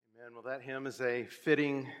Amen. Well, that hymn is a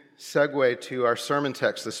fitting segue to our sermon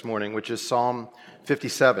text this morning, which is Psalm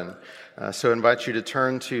 57. So I invite you to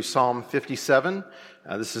turn to Psalm 57.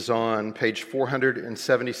 This is on page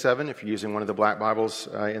 477 if you're using one of the black Bibles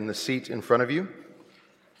in the seat in front of you.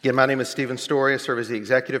 Again, my name is Stephen Story. I serve as the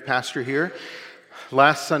executive pastor here.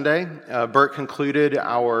 Last Sunday, Bert concluded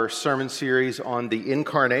our sermon series on the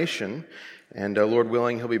Incarnation, and Lord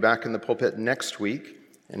willing, he'll be back in the pulpit next week.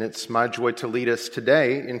 And it's my joy to lead us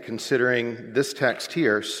today in considering this text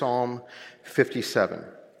here, Psalm 57.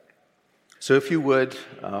 So if you would,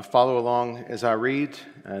 follow along as I read,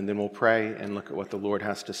 and then we'll pray and look at what the Lord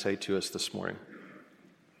has to say to us this morning.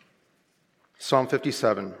 Psalm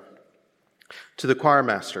 57. To the choir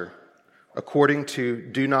master, according to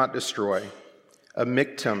Do Not Destroy, a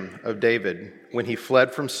miktam of David when he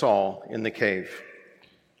fled from Saul in the cave.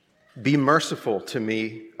 Be merciful to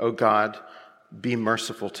me, O God, be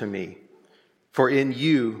merciful to me, for in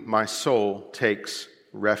you my soul takes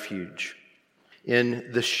refuge. In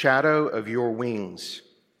the shadow of your wings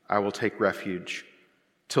I will take refuge,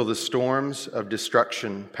 till the storms of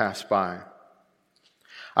destruction pass by.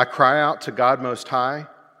 I cry out to God Most High,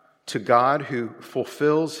 to God who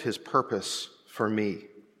fulfills his purpose for me.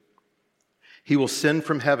 He will send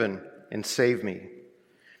from heaven and save me.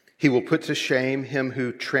 He will put to shame him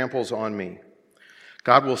who tramples on me.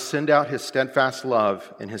 God will send out his steadfast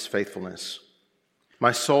love and his faithfulness.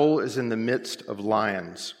 My soul is in the midst of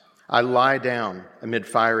lions. I lie down amid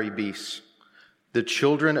fiery beasts. The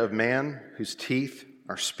children of man, whose teeth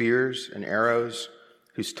are spears and arrows,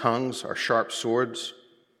 whose tongues are sharp swords.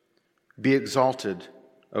 Be exalted,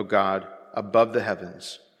 O God, above the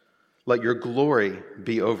heavens. Let your glory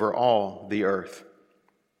be over all the earth.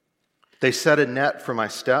 They set a net for my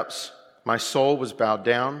steps. My soul was bowed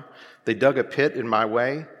down. They dug a pit in my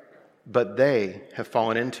way, but they have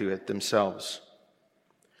fallen into it themselves.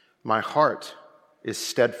 My heart is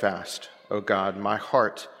steadfast, O God. My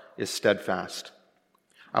heart is steadfast.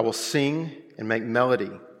 I will sing and make melody.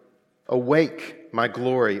 Awake, my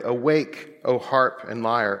glory. Awake, O harp and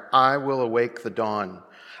lyre. I will awake the dawn.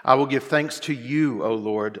 I will give thanks to you, O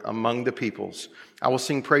Lord, among the peoples. I will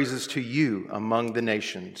sing praises to you among the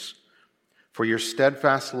nations. For your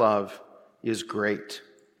steadfast love is great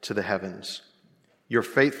to the heavens, your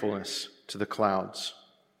faithfulness to the clouds.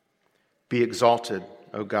 Be exalted,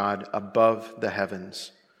 O God, above the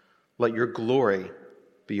heavens. Let your glory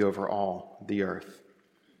be over all the earth.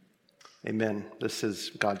 Amen. This is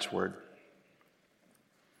God's word.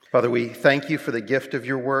 Father, we thank you for the gift of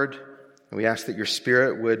your word, and we ask that your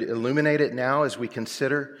Spirit would illuminate it now as we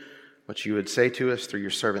consider what you would say to us through your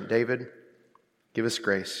servant David. Give us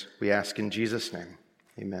grace, we ask in Jesus' name.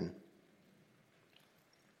 Amen.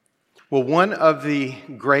 Well, one of the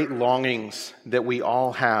great longings that we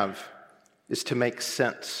all have is to make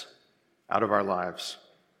sense out of our lives.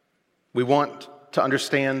 We want to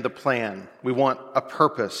understand the plan. We want a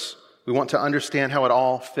purpose. We want to understand how it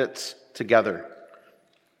all fits together.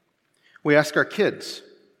 We ask our kids,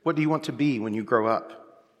 what do you want to be when you grow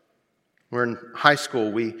up? We're in high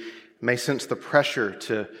school. We may sense the pressure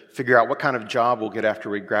to figure out what kind of job we'll get after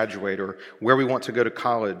we graduate or where we want to go to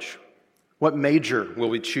college. What major will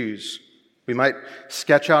we choose? We might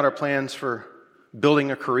sketch out our plans for building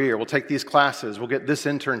a career. We'll take these classes. We'll get this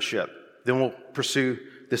internship. Then we'll pursue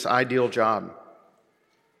this ideal job.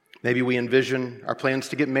 Maybe we envision our plans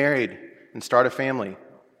to get married and start a family.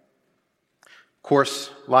 Of course,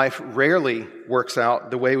 life rarely works out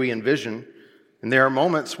the way we envision, and there are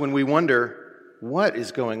moments when we wonder, what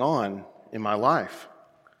is going on in my life?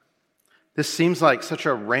 This seems like such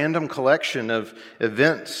a random collection of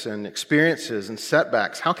events and experiences and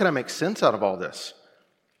setbacks. How can I make sense out of all this?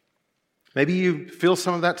 Maybe you feel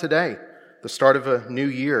some of that today, the start of a new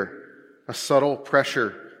year, a subtle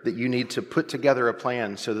pressure that you need to put together a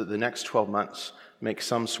plan so that the next 12 months make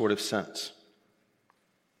some sort of sense.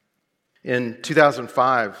 In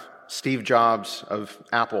 2005, Steve Jobs of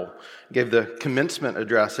Apple gave the commencement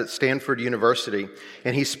address at Stanford University,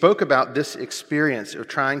 and he spoke about this experience of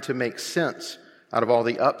trying to make sense out of all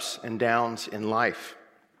the ups and downs in life.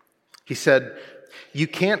 He said, you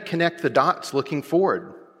can't connect the dots looking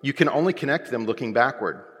forward. You can only connect them looking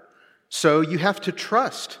backward. So you have to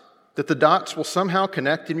trust that the dots will somehow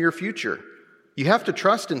connect in your future. You have to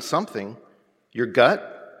trust in something, your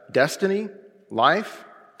gut, destiny, life,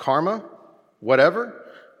 karma, whatever.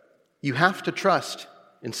 You have to trust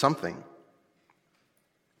in something.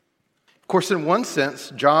 Of course, in one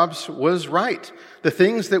sense, Jobs was right. The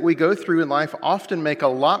things that we go through in life often make a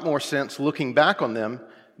lot more sense looking back on them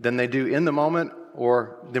than they do in the moment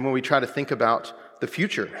or than when we try to think about the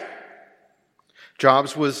future.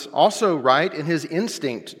 Jobs was also right in his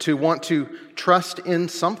instinct to want to trust in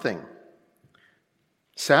something.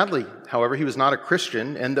 Sadly, however, he was not a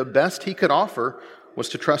Christian, and the best he could offer was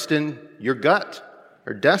to trust in your gut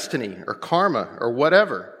or destiny or karma or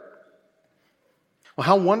whatever. Well,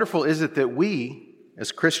 how wonderful is it that we,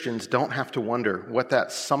 as Christians, don't have to wonder what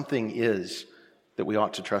that something is that we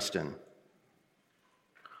ought to trust in.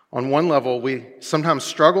 On one level, we sometimes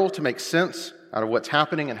struggle to make sense out of what's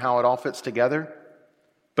happening and how it all fits together.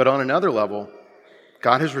 But on another level,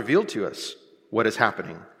 God has revealed to us what is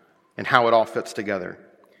happening and how it all fits together.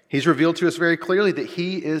 He's revealed to us very clearly that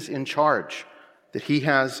He is in charge, that He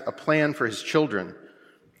has a plan for His children,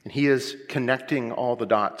 and He is connecting all the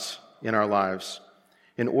dots in our lives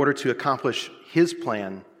in order to accomplish His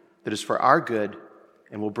plan that is for our good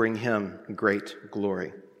and will bring Him great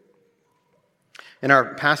glory. In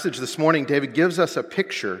our passage this morning, David gives us a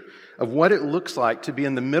picture of what it looks like to be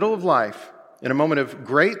in the middle of life in a moment of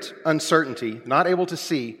great uncertainty, not able to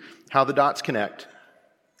see how the dots connect,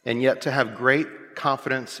 and yet to have great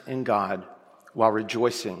confidence in God while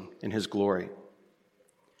rejoicing in His glory.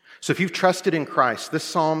 So if you've trusted in Christ, this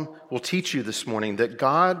psalm will teach you this morning that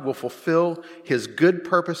God will fulfill His good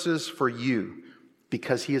purposes for you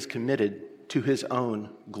because He is committed to His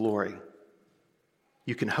own glory.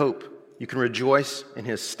 You can hope, you can rejoice in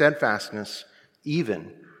His steadfastness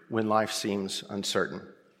even when life seems uncertain.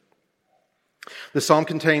 The psalm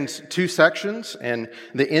contains 2 sections, and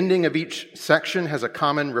the ending of each section has a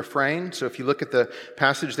common refrain. So if you look at the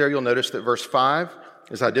passage there, you'll notice that verse 5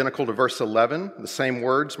 is identical to verse 11. The same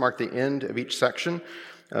words mark the end of each section.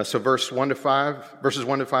 So verses 1 to 5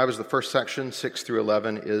 is the first section, 6 through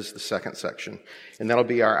 11 is the second section. And that'll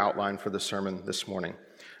be our outline for the sermon this morning.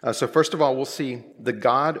 So first of all, we'll see the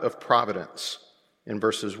God of providence in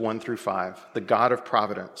verses 1 through 5, the God of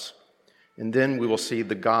providence. And then we will see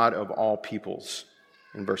the God of all peoples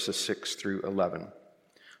in verses 6 through 11.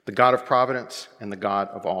 The God of providence and the God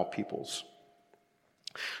of all peoples.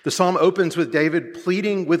 The psalm opens with David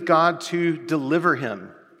pleading with God to deliver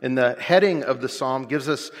him. And the heading of the psalm gives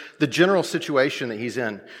us the general situation that he's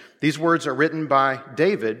in. These words are written by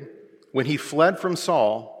David when he fled from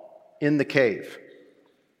Saul in the cave.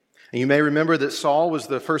 And you may remember that Saul was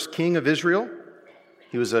the first king of Israel.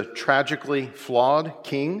 He was a tragically flawed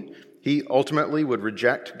king. He ultimately would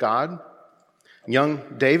reject God. Young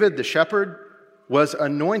David, the shepherd, was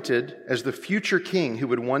anointed as the future king who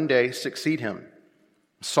would one day succeed him.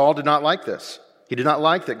 Saul did not like this. He did not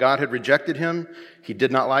like that God had rejected him. He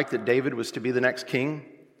did not like that David was to be the next king.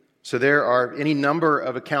 So there are any number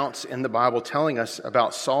of accounts in the Bible telling us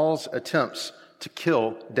about Saul's attempts to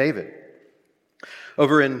kill David.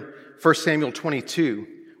 Over in 1 Samuel 22,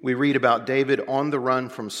 we read about David on the run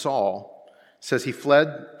from Saul. It says he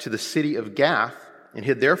fled to the city of Gath and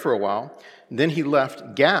hid there for a while. And then he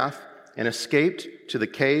left Gath and escaped to the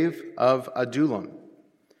cave of Adullam.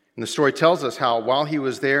 And the story tells us how while he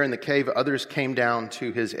was there in the cave, others came down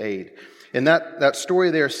to his aid. And that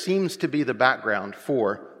story there seems to be the background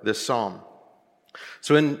for this psalm.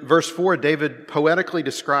 So in verse 4, David poetically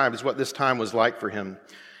describes what this time was like for him.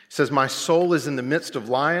 He says, "My soul is in the midst of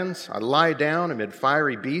lions. I lie down amid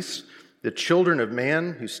fiery beasts, the children of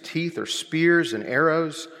man, whose teeth are spears and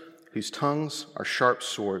arrows, whose tongues are sharp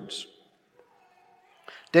swords."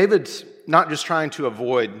 David's not just trying to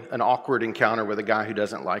avoid an awkward encounter with a guy who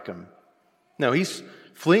doesn't like him. No, he's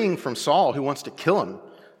fleeing from Saul, who wants to kill him.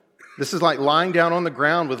 This is like lying down on the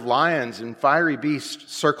ground with lions and fiery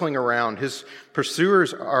beasts circling around. His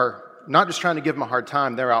pursuers are not just trying to give him a hard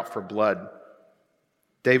time, they're out for blood.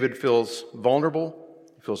 David feels vulnerable,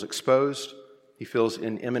 he feels exposed, he feels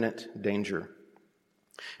in imminent danger.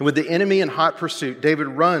 And with the enemy in hot pursuit, David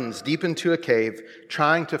runs deep into a cave,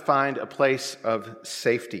 trying to find a place of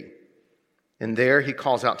safety. And there he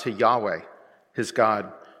calls out to Yahweh, his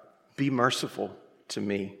God, "Be merciful to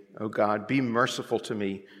me, O God, be merciful to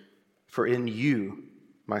me, for in you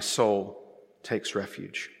my soul takes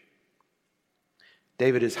refuge."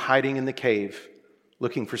 David is hiding in the cave,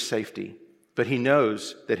 looking for safety, but he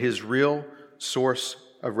knows that his real source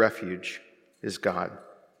of refuge is God.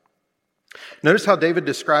 Notice how David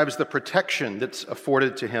describes the protection that's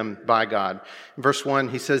afforded to him by God. In verse 1,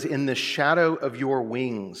 he says, "In the shadow of your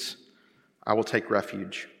wings, I will take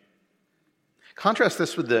refuge." Contrast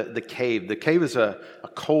this with the cave. The cave is a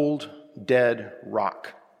cold, dead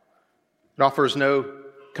rock. It offers no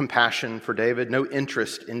compassion for David, no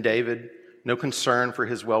interest in David, no concern for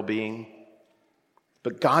his well-being.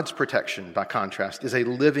 But God's protection, by contrast, is a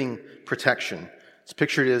living protection. It's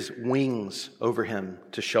pictured as wings over him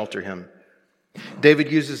to shelter him. David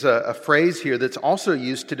uses a phrase here that's also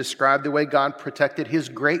used to describe the way God protected his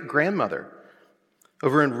great-grandmother.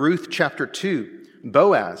 Over in Ruth chapter 2,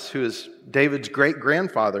 Boaz, who is David's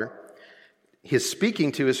great-grandfather, he is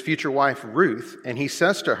speaking to his future wife Ruth, and he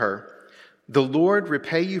says to her, "The Lord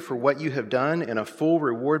repay you for what you have done, and a full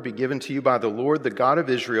reward be given to you by the Lord, the God of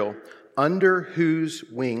Israel, under whose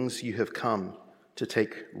wings you have come to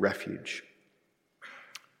take refuge."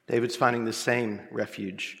 David's finding the same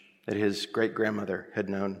refuge that his great-grandmother had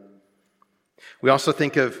known. We also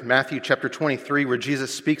think of Matthew chapter 23, where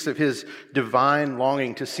Jesus speaks of his divine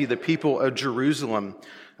longing to see the people of Jerusalem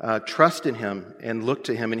trust in him and look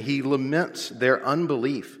to him, and he laments their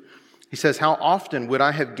unbelief. He says, "How often would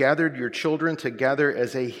I have gathered your children together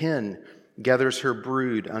as a hen gathers her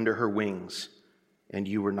brood under her wings, and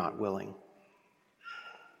you were not willing."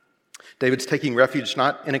 David's taking refuge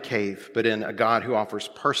not in a cave, but in a God who offers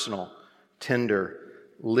personal, tender,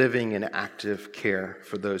 living, and active care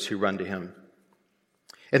for those who run to him.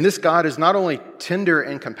 And this God is not only tender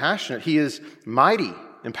and compassionate, he is mighty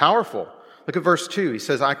and powerful. Look at verse 2. He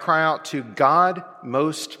says, "I cry out to God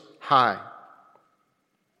Most High."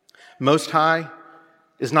 Most High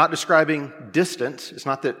is not describing distance. It's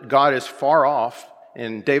not that God is far off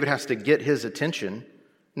and David has to get his attention.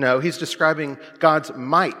 No, he's describing God's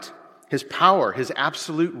might, his power, his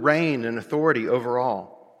absolute reign and authority over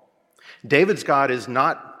all. David's God is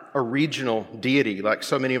not a regional deity like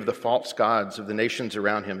so many of the false gods of the nations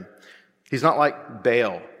around him. He's not like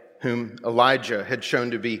Baal, whom Elijah had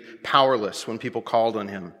shown to be powerless when people called on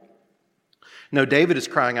him. No, David is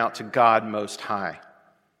crying out to God Most High.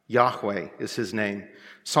 Yahweh is his name.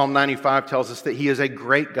 Psalm 95 tells us that he is a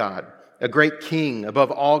great God, a great king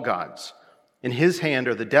above all gods. In his hand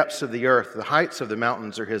are the depths of the earth, the heights of the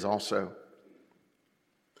mountains are his also.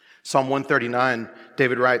 Psalm 139,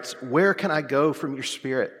 David writes, "Where can I go from your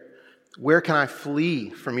spirit? Where can I flee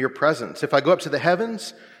from your presence? If I go up to the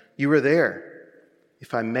heavens, you are there.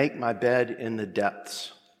 If I make my bed in the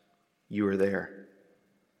depths, you are there."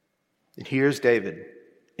 And here's David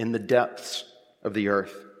in the depths of the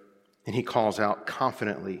earth, and he calls out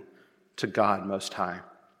confidently to God Most High.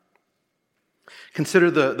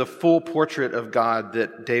 Consider the full portrait of God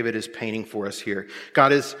that David is painting for us here.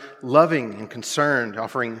 God is loving and concerned,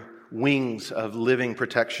 offering wings of living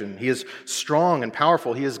protection. He is strong and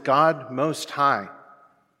powerful. He is God Most High.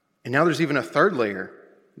 And now there's even a third layer.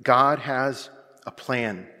 God has a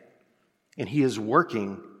plan, and he is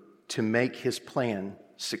working to make his plan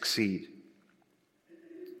succeed.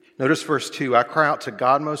 Notice verse 2, "I cry out to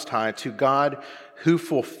God Most High, to God who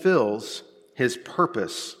fulfills his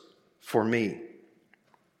purpose for me."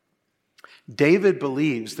 David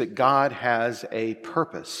believes that God has a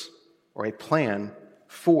purpose or a plan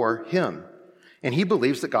for him, and he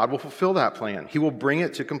believes that God will fulfill that plan. He will bring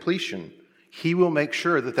it to completion. He will make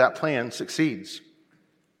sure that that plan succeeds.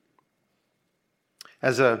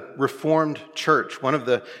 As a Reformed church, one of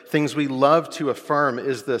the things we love to affirm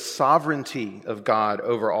is the sovereignty of God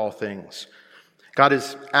over all things. God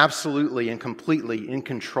is absolutely and completely in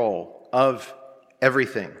control of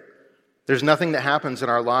everything. There's nothing that happens in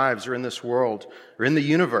our lives or in this world or in the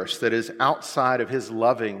universe that is outside of his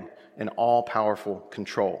loving and all-powerful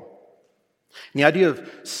control. And the idea of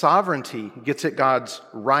sovereignty gets at God's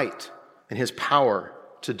right and his power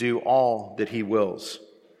to do all that he wills.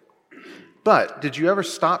 But did you ever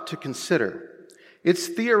stop to consider, it's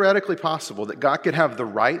theoretically possible that God could have the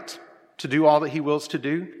right to do all that he wills to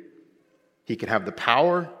do. He could have the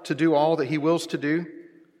power to do all that he wills to do.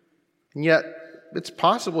 And yet, it's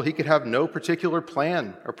possible he could have no particular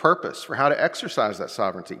plan or purpose for how to exercise that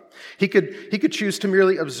sovereignty. He could choose to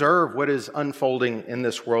merely observe what is unfolding in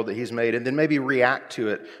this world that he's made and then maybe react to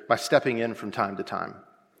it by stepping in from time to time.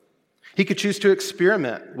 He could choose to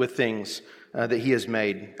experiment with things that he has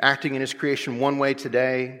made, acting in his creation one way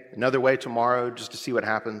today, another way tomorrow, just to see what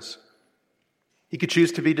happens. He could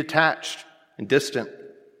choose to be detached and distant,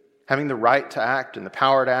 having the right to act and the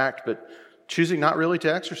power to act, but choosing not really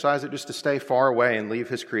to exercise it, just to stay far away and leave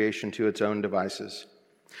his creation to its own devices.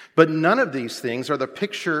 But none of these things are the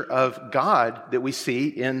picture of God that we see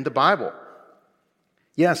in the Bible.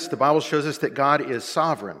 Yes, the Bible shows us that God is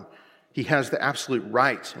sovereign. He has the absolute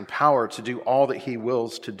right and power to do all that he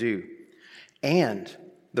wills to do. And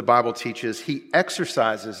the Bible teaches he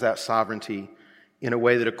exercises that sovereignty in a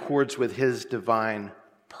way that accords with his divine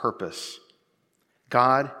purpose.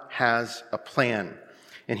 God has a plan,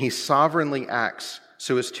 and he sovereignly acts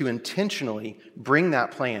so as to intentionally bring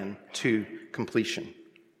that plan to completion.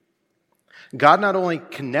 God not only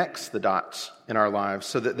connects the dots in our lives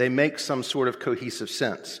so that they make some sort of cohesive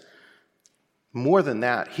sense. More than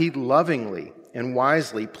that, he lovingly and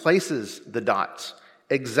wisely places the dots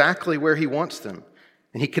exactly where he wants them,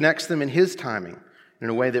 and he connects them in his timing in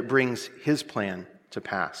a way that brings his plan to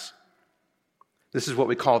pass. This is what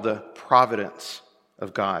we call the providence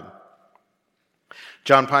of God.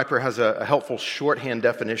 John Piper has a helpful shorthand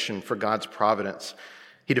definition for God's providence.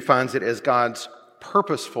 He defines it as God's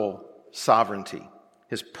purposeful sovereignty,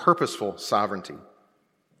 his purposeful sovereignty.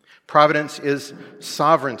 Providence is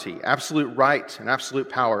sovereignty, absolute right and absolute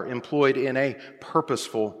power employed in a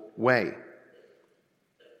purposeful way.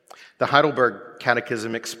 The Heidelberg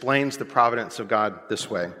Catechism explains the providence of God this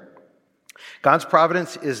way. God's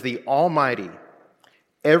providence is the almighty,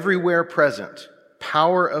 everywhere present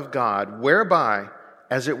power of God, whereby,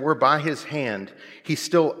 as it were by his hand, he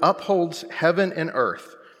still upholds heaven and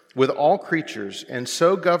earth with all creatures, and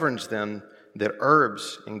so governs them that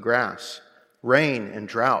herbs and grass, rain and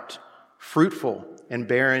drought, fruitful and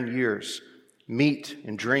barren years, meat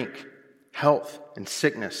and drink, health and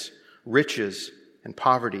sickness, riches and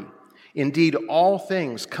poverty, indeed all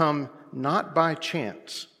things come not by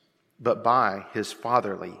chance, but by his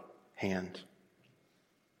fatherly hand.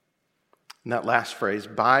 And that last phrase,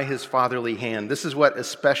 by his fatherly hand, this is what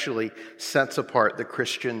especially sets apart the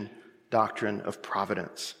Christian doctrine of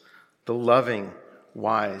providence, the loving,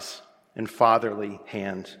 wise, and fatherly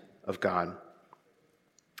hand of God.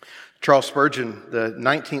 Charles Spurgeon, the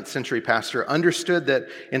 19th century pastor, understood that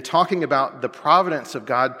in talking about the providence of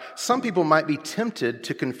God, some people might be tempted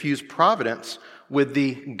to confuse providence with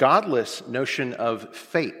the godless notion of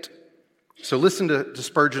fate. So listen to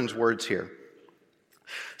Spurgeon's words here.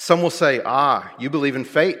 Some will say, you believe in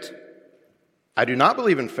fate. I do not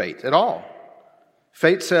believe in fate at all.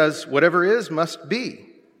 Fate says whatever is must be,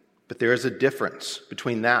 but there is a difference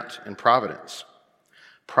between that and providence.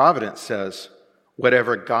 Providence says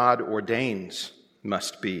whatever God ordains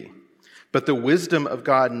must be, but the wisdom of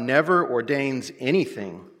God never ordains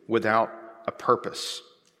anything without a purpose.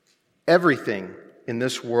 Everything in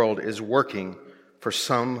this world is working for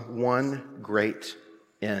some one great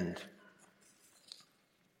end.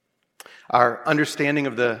 Our understanding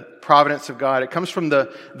of the providence of God, it comes from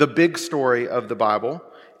the big story of the Bible,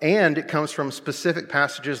 and it comes from specific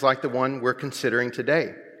passages like the one we're considering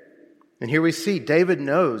today. And here we see David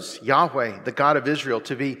knows Yahweh, the God of Israel,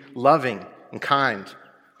 to be loving and kind,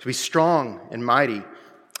 to be strong and mighty,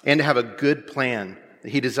 and to have a good plan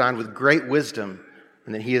that he designed with great wisdom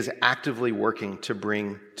and that he is actively working to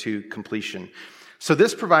bring to completion. So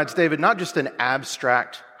this provides David not just an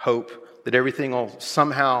abstract hope that everything will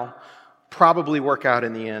somehow probably work out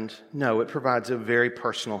in the end. No, it provides a very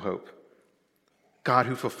personal hope. God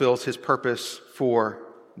who fulfills his purpose for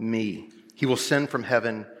me. He will send from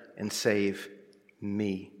heaven and save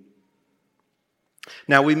me.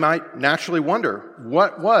 Now we might naturally wonder,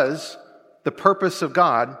 what was the purpose of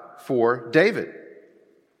God for David?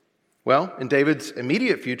 Well, in David's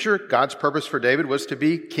immediate future, God's purpose for David was to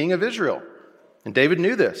be king of Israel. And David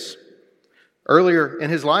knew this. Earlier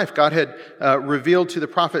in his life, God had revealed to the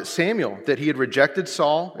prophet Samuel that he had rejected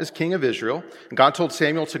Saul as king of Israel. And God told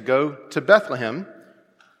Samuel to go to Bethlehem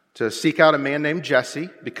to seek out a man named Jesse,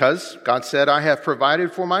 because God said, I have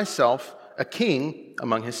provided for myself a king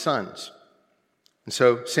among his sons. And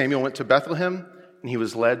so Samuel went to Bethlehem, and he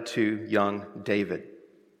was led to young David.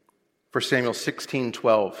 1 Samuel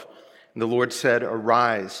 16:12, and the Lord said,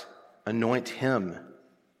 Arise, anoint him,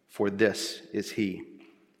 for this is he.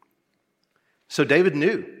 So David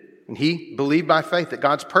knew, and he believed by faith that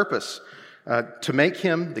God's purpose to make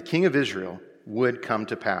him the king of Israel would come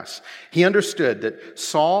to pass. He understood that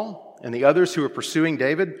Saul and the others who were pursuing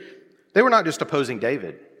David, they were not just opposing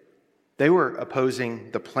David. They were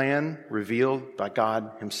opposing the plan revealed by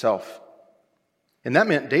God himself. And that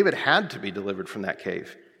meant David had to be delivered from that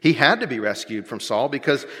cave. He had to be rescued from Saul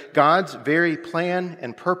because God's very plan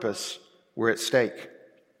and purpose were at stake.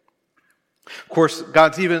 Of course,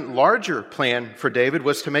 God's even larger plan for David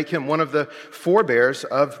was to make him one of the forebears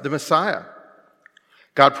of the Messiah.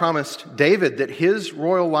 God promised David that his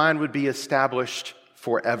royal line would be established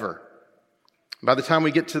forever. By the time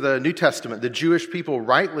we get to the New Testament, the Jewish people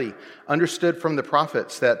rightly understood from the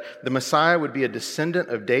prophets that the Messiah would be a descendant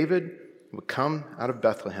of David and would come out of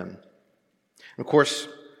Bethlehem. And of course,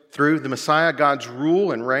 through the Messiah, God's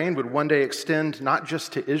rule and reign would one day extend not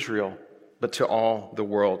just to Israel, but to all the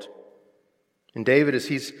world. And David, as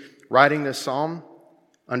he's writing this psalm,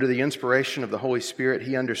 under the inspiration of the Holy Spirit,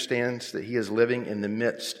 he understands that he is living in the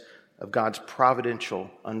midst of God's providential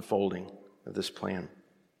unfolding of this plan.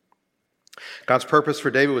 God's purpose for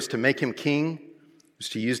David was to make him king, was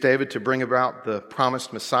to use David to bring about the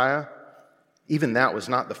promised Messiah. Even that was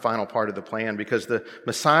not the final part of the plan, because the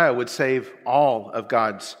Messiah would save all of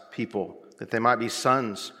God's people, that they might be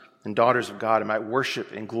sons and daughters of God and might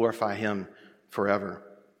worship and glorify him forever.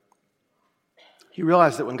 You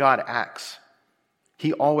realize that when God acts,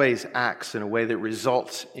 He always acts in a way that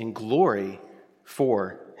results in glory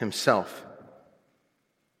for himself.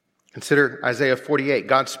 Consider Isaiah 48.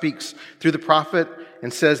 God speaks through the prophet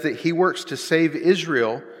and says that he works to save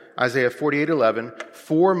Israel, Isaiah 48:11,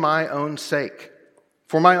 for my own sake.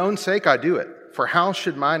 For my own sake I do it. For how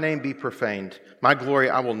should my name be profaned? My glory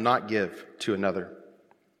I will not give to another.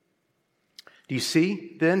 Do you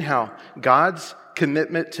see then how God's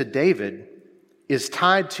commitment to David is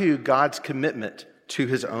tied to God's commitment to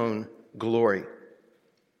his own glory?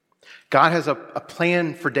 God has a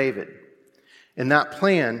plan for David, and that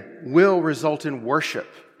plan will result in worship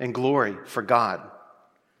and glory for God.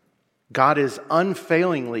 God is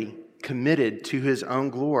unfailingly committed to his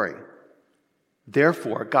own glory.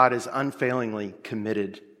 Therefore, God is unfailingly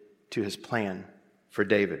committed to his plan for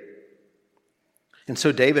David. And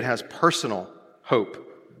so David has personal hope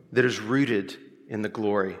that is rooted in the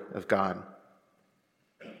glory of God.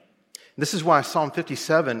 This is why Psalm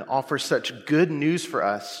 57 offers such good news for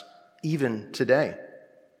us even today.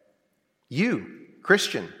 You,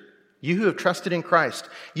 Christian, you who have trusted in Christ,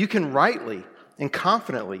 you can rightly and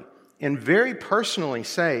confidently and very personally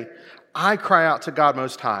say, I cry out to God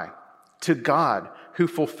Most High, to God who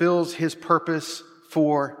fulfills his purpose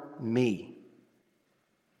for me.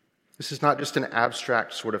 This is not just an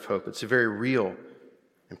abstract sort of hope. It's a very real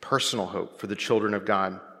and personal hope for the children of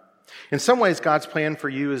God. In some ways, God's plan for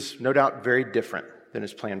you is no doubt very different than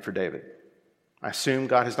his plan for David. I assume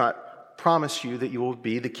God has not promised you that you will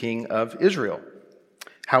be the king of Israel.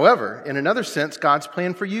 However, in another sense, God's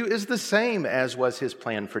plan for you is the same as was his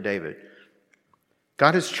plan for David.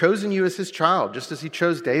 God has chosen you as his child, just as he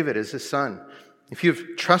chose David as his son. If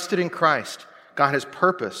you've trusted in Christ, God has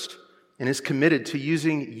purposed and is committed to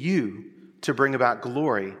using you to bring about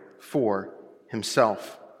glory for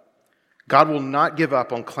himself. God will not give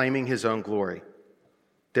up on claiming his own glory.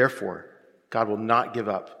 Therefore, God will not give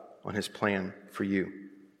up on his plan for you.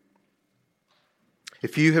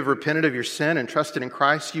 If you have repented of your sin and trusted in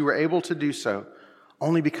Christ, you were able to do so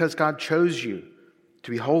only because God chose you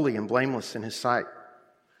to be holy and blameless in his sight.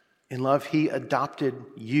 In love, he adopted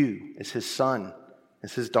you as his son,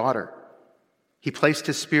 as his daughter. He placed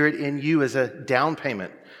his Spirit in you as a down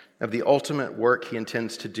payment of the ultimate work he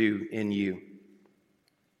intends to do in you.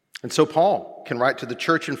 And so Paul can write to the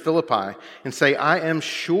church in Philippi and say, I am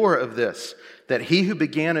sure of this, that he who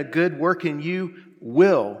began a good work in you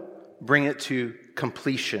will bring it to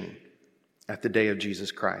completion at the day of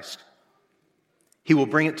Jesus Christ. He will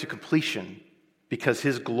bring it to completion because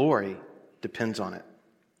his glory depends on it.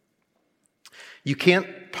 You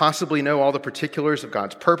can't possibly know all the particulars of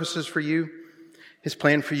God's purposes for you. His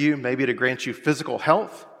plan for you may be to grant you physical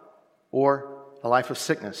health or a life of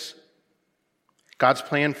sickness. God's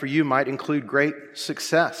plan for you might include great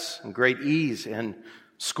success and great ease in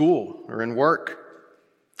school or in work.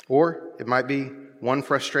 Or it might be one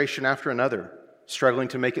frustration after another, struggling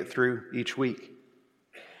to make it through each week.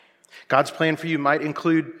 God's plan for you might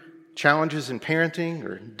include challenges in parenting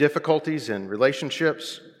or difficulties in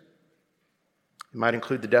relationships. It might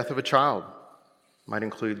include the death of a child. It might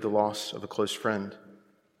include the loss of a close friend.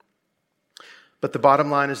 But the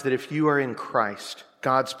bottom line is that if you are in Christ,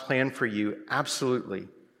 God's plan for you absolutely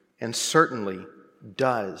and certainly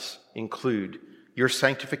does include your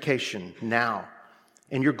sanctification now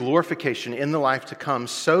and your glorification in the life to come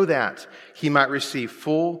so that he might receive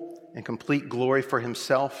full and complete glory for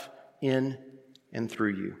himself in and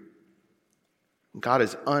through you. God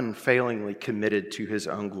is unfailingly committed to his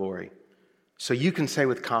own glory. So you can say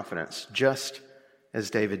with confidence, just as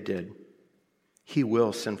David did, he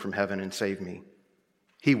will send from heaven and save me.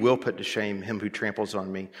 He will put to shame him who tramples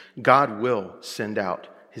on me. God will send out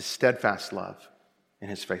his steadfast love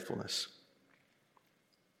and his faithfulness.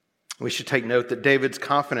 We should take note that David's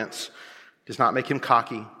confidence does not make him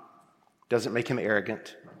cocky, doesn't make him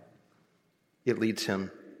arrogant. It leads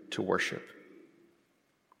him to worship.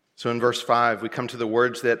 So in verse 5, we come to the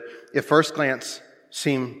words that at first glance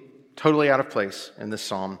seem totally out of place in this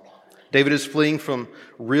psalm. David is fleeing from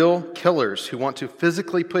real killers who want to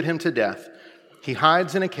physically put him to death. He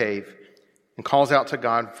hides in a cave and calls out to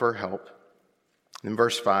God for help. In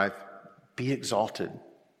verse 5, be exalted,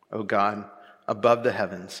 O God, above the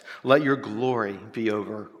heavens. Let your glory be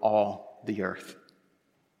over all the earth.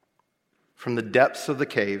 From the depths of the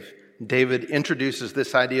cave, David introduces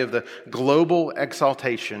this idea of the global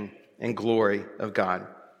exaltation and glory of God.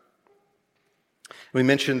 We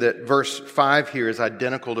mentioned that verse 5 here is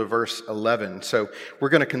identical to verse 11. So we're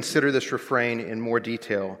going to consider this refrain in more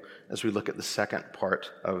detail as we look at the second part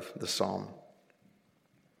of the psalm.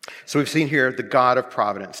 So we've seen here the God of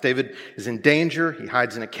providence. David is in danger. He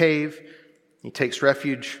hides in a cave. He takes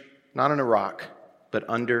refuge not in a rock, but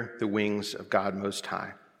under the wings of God Most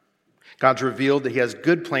High. God's revealed that he has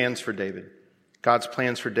good plans for David. God's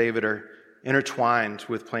plans for David are intertwined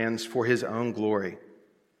with plans for his own glory.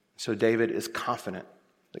 So David is confident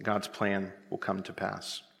that God's plan will come to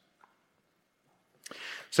pass.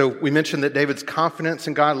 So we mentioned that David's confidence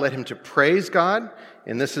in God led him to praise God,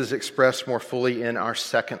 and this is expressed more fully in our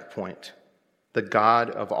second point, the God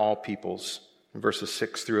of all peoples, in verses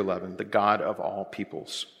 6 through 11, the God of all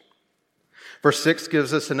peoples. Verse 6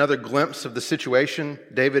 gives us another glimpse of the situation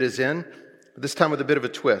David is in, but this time with a bit of a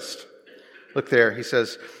twist. Look there, he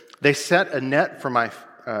says, they set a net for my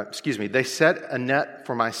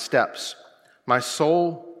steps. My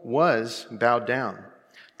soul was bowed down.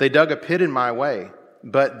 They dug a pit in my way,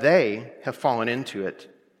 but they have fallen into it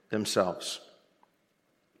themselves.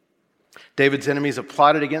 David's enemies have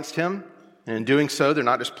plotted against him, and in doing so, they're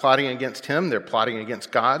not just plotting against him, they're plotting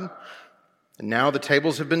against God. And now the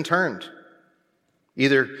tables have been turned.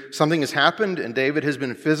 Either something has happened and David has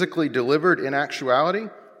been physically delivered in actuality,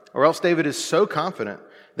 or else David is so confident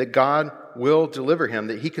that God will deliver him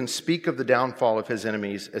that he can speak of the downfall of his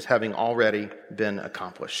enemies as having already been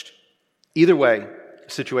accomplished. Either way, the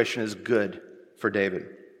situation is good for David.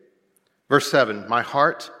 Verse 7, my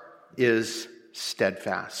heart is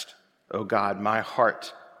steadfast. O God, my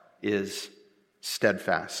heart is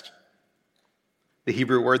steadfast. The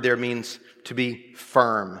Hebrew word there means to be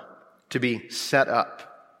firm, to be set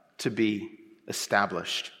up, to be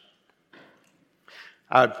established.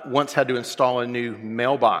 I once had to install a new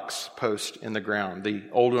mailbox post in the ground. The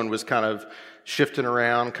old one was kind of shifting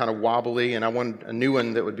around, kind of wobbly, and I wanted a new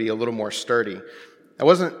one that would be a little more sturdy. I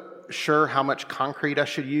wasn't sure how much concrete I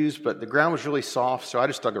should use, but the ground was really soft, so I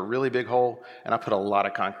just dug a really big hole, and I put a lot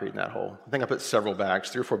of concrete in that hole. I think I put several bags,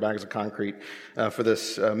 3 or 4 bags of concrete for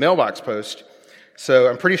this mailbox post. So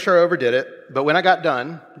I'm pretty sure I overdid it, but when I got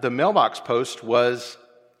done, the mailbox post was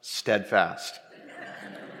steadfast.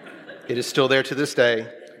 It is still there to this day.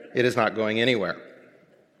 It is not going anywhere.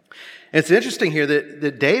 And it's interesting here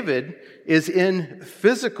that David is in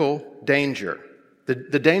physical danger.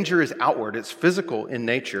 The danger is outward, it's physical in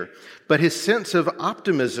nature, but his sense of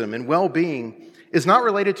optimism and well-being is not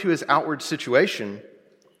related to his outward situation.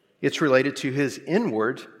 It's related to his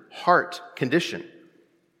inward heart condition.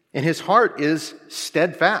 And his heart is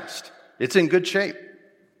steadfast. It's in good shape.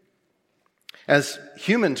 As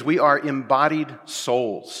humans, we are embodied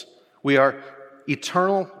souls. We are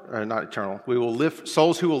not eternal. We will live,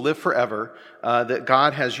 souls who will live forever, that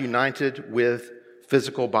God has united with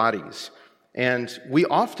physical bodies. And we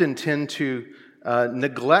often tend to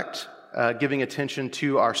neglect giving attention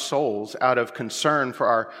to our souls out of concern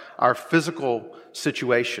for our physical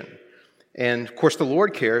situation. And of course, the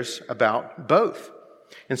Lord cares about both.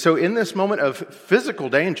 And so in this moment of physical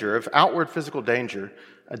danger, of outward physical danger,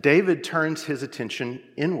 David turns his attention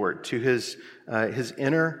inward to his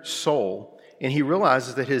inner soul, and he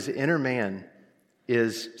realizes that his inner man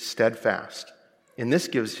is steadfast. And this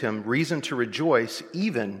gives him reason to rejoice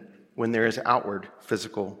even when there is outward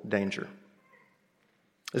physical danger.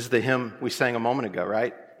 This is the hymn we sang a moment ago,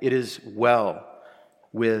 right? It is well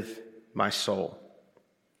with my soul.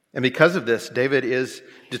 And because of this, David is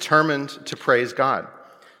determined to praise God.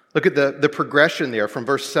 Look at the progression there from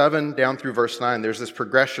verse 7 down through verse 9. There's this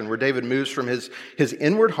progression where David moves from his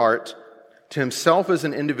inward heart to himself as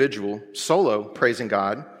an individual, solo praising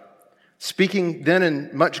God, speaking then in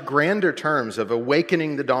much grander terms of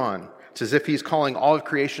awakening the dawn. It's as if he's calling all of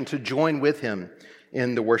creation to join with him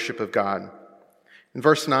in the worship of God. In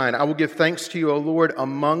verse 9, I will give thanks to you, O Lord,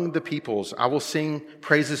 among the peoples. I will sing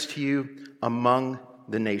praises to you among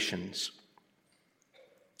the nations.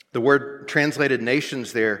 The word translated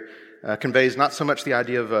nations there conveys not so much the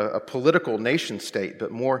idea of a political nation state,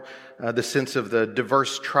 but more the sense of the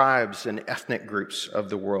diverse tribes and ethnic groups of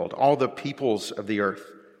the world, all the peoples of the earth.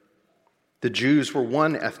 The Jews were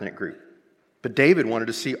one ethnic group, but David wanted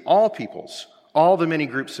to see all peoples, all the many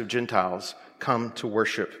groups of Gentiles come to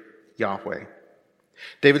worship Yahweh.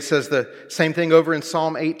 David says the same thing over in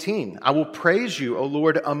Psalm 18. I will praise you, O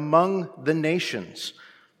Lord, among the nations.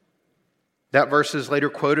 That verse is later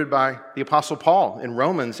quoted by the Apostle Paul in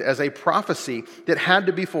Romans as a prophecy that had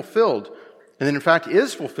to be fulfilled, and then in fact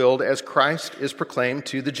is fulfilled as Christ is proclaimed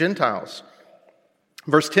to the Gentiles.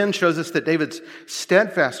 Verse 10 shows us that David's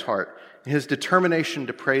steadfast heart and his determination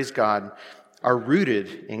to praise God are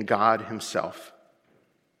rooted in God himself.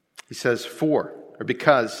 He says,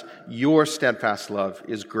 because your steadfast love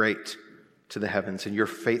is great to the heavens and your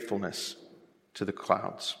faithfulness to the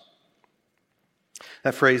clouds.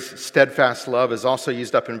 That phrase, steadfast love, is also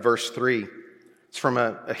used up in verse 3. It's from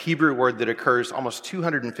a Hebrew word that occurs almost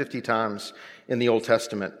 250 times in the Old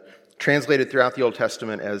Testament, translated throughout the Old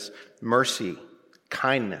Testament as mercy,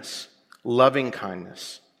 kindness, loving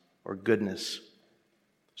kindness, or goodness.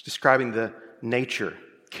 It's describing the nature,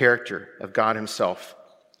 character of God himself.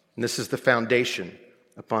 And this is the foundation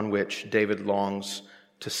upon which David longs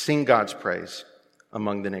to sing God's praise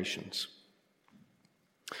among the nations.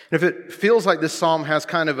 And if it feels like this psalm has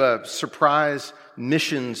kind of a surprise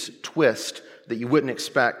missions twist that you wouldn't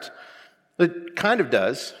expect, it kind of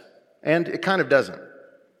does, and it kind of doesn't.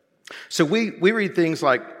 So we read things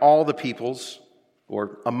like all the peoples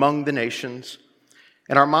or among the nations,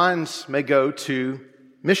 and our minds may go to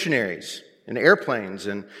missionaries and airplanes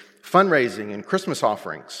and fundraising and Christmas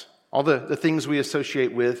offerings, all the things we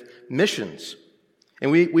associate with missions. And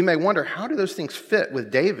we may wonder, how do those things fit with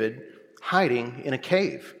David hiding in a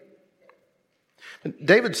cave?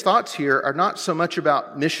 David's thoughts here are not so much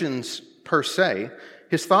about missions per se.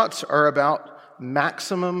 His thoughts are about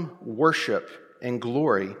maximum worship and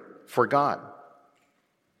glory for God.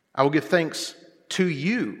 I will give thanks to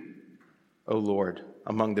you, O Lord,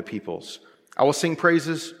 among the peoples. I will sing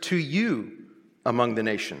praises to you among the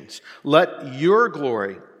nations. Let your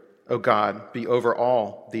glory, O God, be over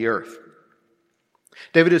all the earth.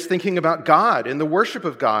 David is thinking about God and the worship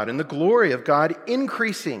of God and the glory of God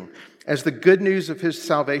increasing as the good news of his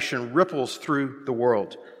salvation ripples through the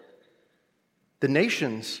world. The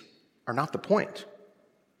nations are not the point.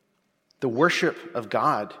 The worship of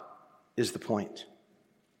God is the point.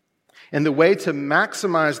 And the way to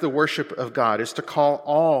maximize the worship of God is to call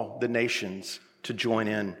all the nations to join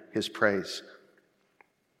in his praise.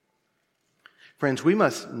 Friends, we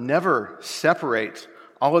must never separate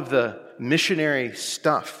all of the missionary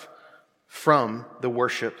stuff from the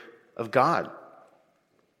worship of God.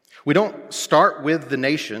 We don't start with the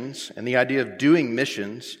nations and the idea of doing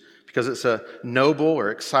missions because it's a noble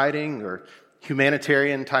or exciting or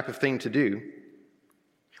humanitarian type of thing to do.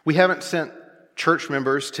 We haven't sent church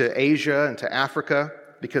members to Asia and to Africa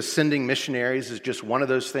because sending missionaries is just one of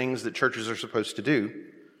those things that churches are supposed to do.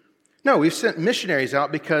 No, we've sent missionaries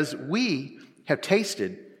out because we have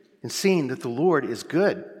tasted and seen that the Lord is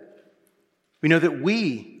good. We know that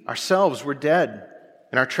we ourselves were dead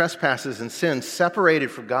in our trespasses and sins,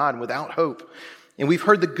 separated from God and without hope. And we've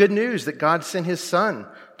heard the good news that God sent his Son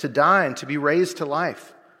to die and to be raised to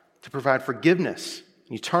life, to provide forgiveness,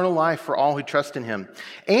 eternal life for all who trust in him.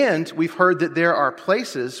 And we've heard that there are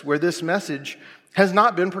places where this message has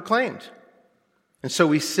not been proclaimed. And so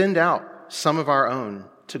we send out some of our own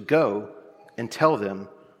to go and tell them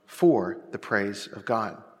for the praise of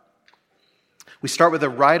God. We start with a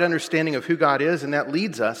right understanding of who God is, and that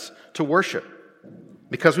leads us to worship.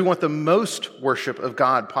 Because we want the most worship of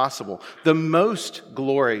God possible, the most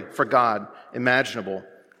glory for God imaginable,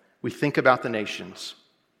 we think about the nations.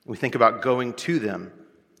 We think about going to them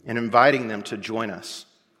and inviting them to join us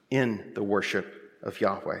in the worship of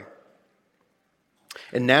Yahweh.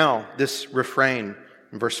 And now this refrain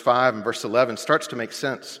in verse 5 and verse 11 starts to make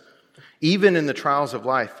sense. Even in the trials of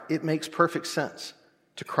life, it makes perfect sense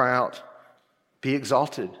to cry out, "Be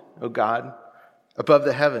exalted, O God, above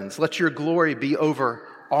the heavens. Let your glory be over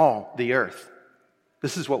all the earth."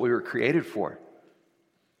 This is what we were created for.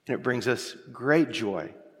 And it brings us great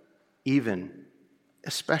joy, even,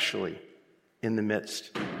 especially in the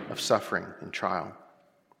midst of suffering and trial.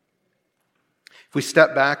 If we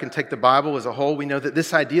step back and take the Bible as a whole, we know that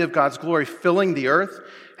this idea of God's glory filling the earth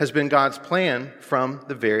has been God's plan from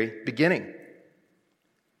the very beginning.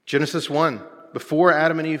 Genesis 1, before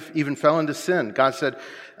Adam and Eve even fell into sin, God said,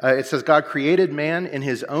 it says, God created man in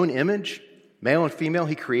his own image. Male and female,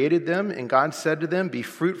 he created them. And God said to them, "Be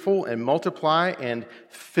fruitful and multiply and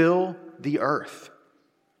fill the earth."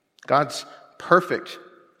 God's perfect,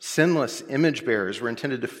 sinless image bearers were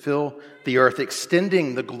intended to fill the earth,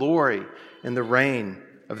 extending the glory and the reign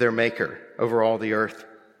of their Maker over all the earth.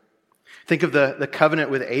 Think of the covenant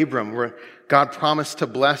with Abram, where God promised to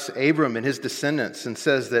bless Abram and his descendants and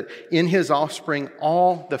says that in his offspring,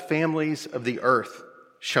 all the families of the earth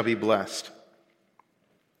shall be blessed.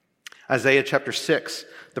 Isaiah chapter 6,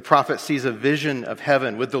 the prophet sees a vision of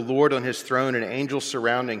heaven with the Lord on his throne and angels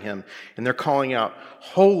surrounding him. And they're calling out,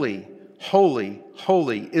 "Holy, holy,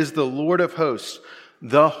 holy is the Lord of hosts.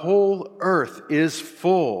 The whole earth is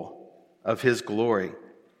full of his glory."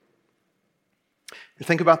 And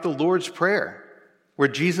think about the Lord's Prayer, where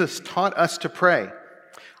Jesus taught us to pray,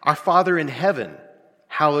 "Our Father in heaven,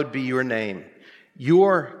 hallowed be your name.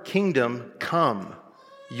 Your kingdom come.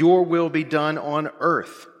 Your will be done on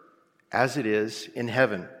earth as it is in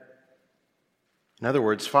heaven." In other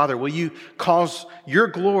words, Father, will you cause your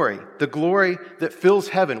glory, the glory that fills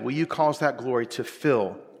heaven, will you cause that glory to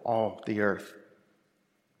fill all the earth?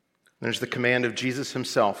 There's the command of Jesus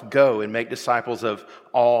himself, go and make disciples of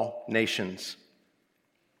all nations.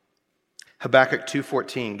 Habakkuk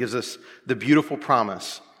 2:14 gives us the beautiful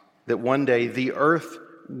promise that one day the earth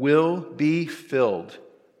will be filled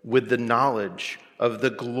with the knowledge of the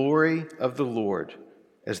glory of the Lord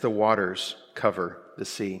as the waters cover the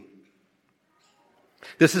sea.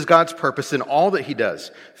 This is God's purpose in all that he does,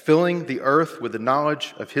 filling the earth with the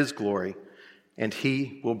knowledge of his glory, and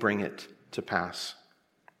he will bring it to pass.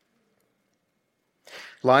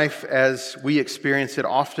 Life as we experience it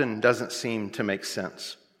often doesn't seem to make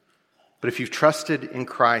sense. But if you've trusted in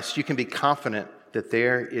Christ, you can be confident that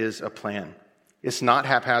there is a plan. It's not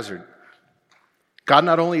haphazard. God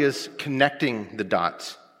not only is connecting the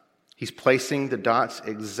dots, he's placing the dots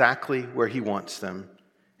exactly where he wants them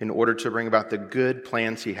in order to bring about the good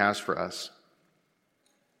plans he has for us.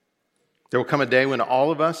 There will come a day when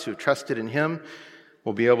all of us who have trusted in him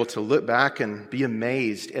will be able to look back and be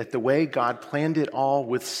amazed at the way God planned it all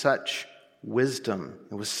with such wisdom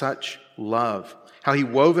and with such love. How he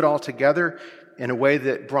wove it all together in a way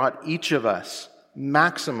that brought each of us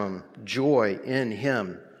maximum joy in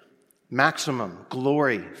him, maximum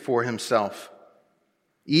glory for himself,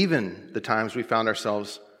 even the times we found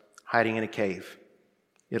ourselves hiding in a cave.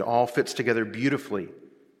 It all fits together beautifully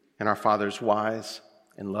in our Father's wise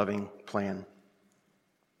and loving plan.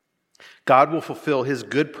 God will fulfill his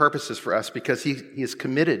good purposes for us because he is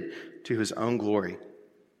committed to his own glory.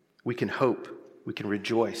 We can hope, we can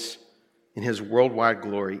rejoice in his worldwide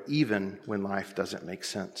glory, even when life doesn't make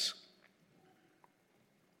sense.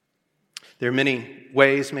 There are many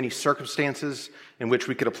ways, many circumstances in which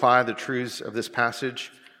we could apply the truths of this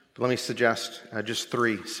passage, but let me suggest just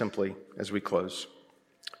three simply as we close.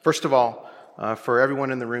 First of all, for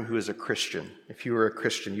everyone in the room who is a Christian, if you are a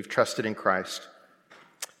Christian, you've trusted in Christ,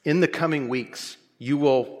 in the coming weeks, you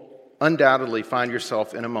will undoubtedly find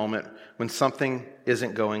yourself in a moment when something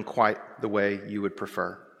isn't going quite the way you would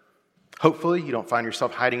prefer. Hopefully, you don't find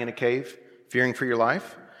yourself hiding in a cave, fearing for your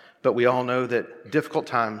life, but we all know that difficult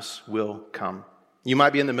times will come. You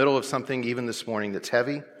might be in the middle of something even this morning that's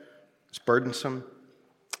heavy, it's burdensome,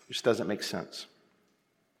 it just doesn't make sense.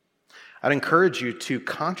 I'd encourage you to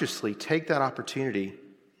consciously take that opportunity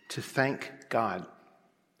to thank God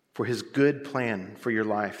for his good plan for your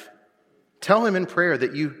life. Tell him in prayer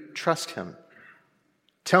that you trust him.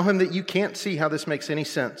 Tell him that you can't see how this makes any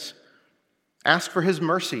sense. Ask for his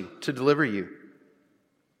mercy to deliver you.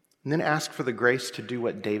 And then ask for the grace to do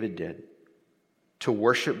what David did, to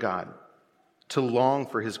worship God, to long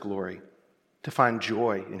for his glory, to find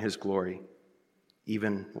joy in his glory,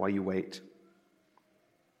 even while you wait.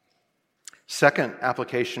 Second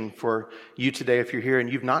application for you today, if you're here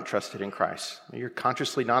and you've not trusted in Christ, you're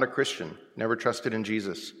consciously not a Christian, never trusted in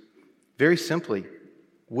Jesus. Very simply,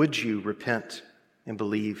 would you repent and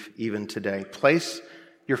believe even today? Place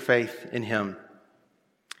your faith in him.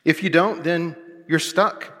 If you don't, then you're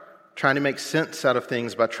stuck trying to make sense out of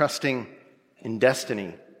things by trusting in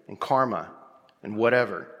destiny and karma and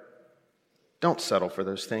whatever. Don't settle for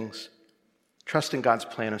those things. Trust in God's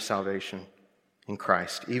plan of salvation in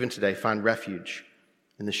Christ. Even today, find refuge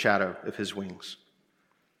in the shadow of his wings.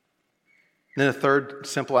 And then a third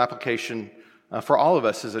simple application for all of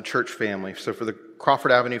us as a church family. So for the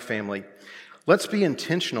Crawford Avenue family, let's be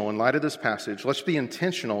intentional in light of this passage. Let's be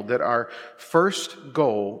intentional that our first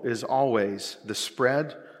goal is always the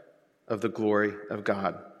spread of the glory of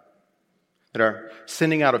God. That our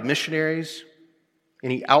sending out of missionaries,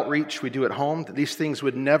 any outreach we do at home, that these things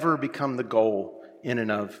would never become the goal in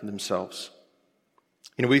and of themselves.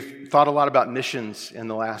 You know, we've thought a lot about missions in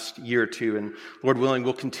the last year or two, and Lord willing,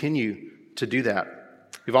 we'll continue to do that.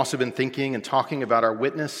 We've also been thinking and talking about our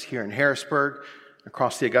witness here in Harrisburg,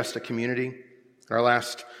 across the Augusta community. In our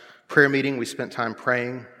last prayer meeting, we spent time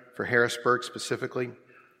praying for Harrisburg specifically.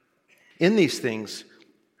 In these things,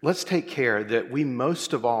 let's take care that we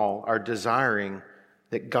most of all are desiring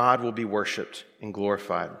that God will be worshiped and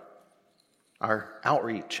glorified. Our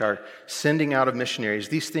outreach, our sending out of missionaries,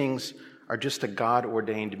 these things are just a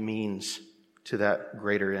God-ordained means to that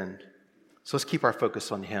greater end. So let's keep our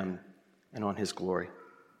focus on him and on his glory.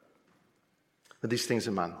 With these things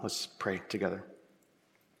in mind, let's pray together.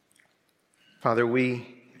 Father,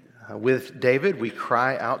 with David, we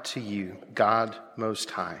cry out to you, God Most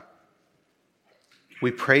High.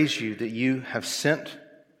 We praise you that you have sent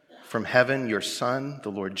from heaven your Son, the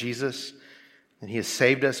Lord Jesus, and he has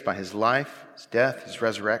saved us by his life, his death, his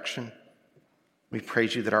resurrection. We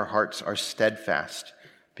praise you that our hearts are steadfast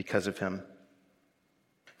because of him.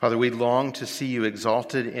 Father, we long to see you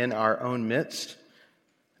exalted in our own midst,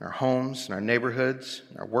 in our homes, in our neighborhoods,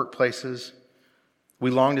 in our workplaces. We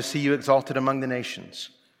long to see you exalted among the nations,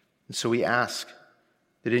 And so we ask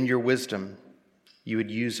that in your wisdom, you would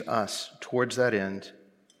use us towards that end,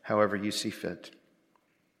 however you see fit.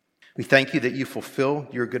 We thank you that you fulfill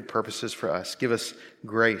your good purposes for us. Give us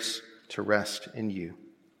grace to rest in you.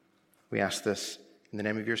 We ask this in the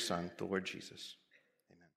name of your Son, the Lord Jesus.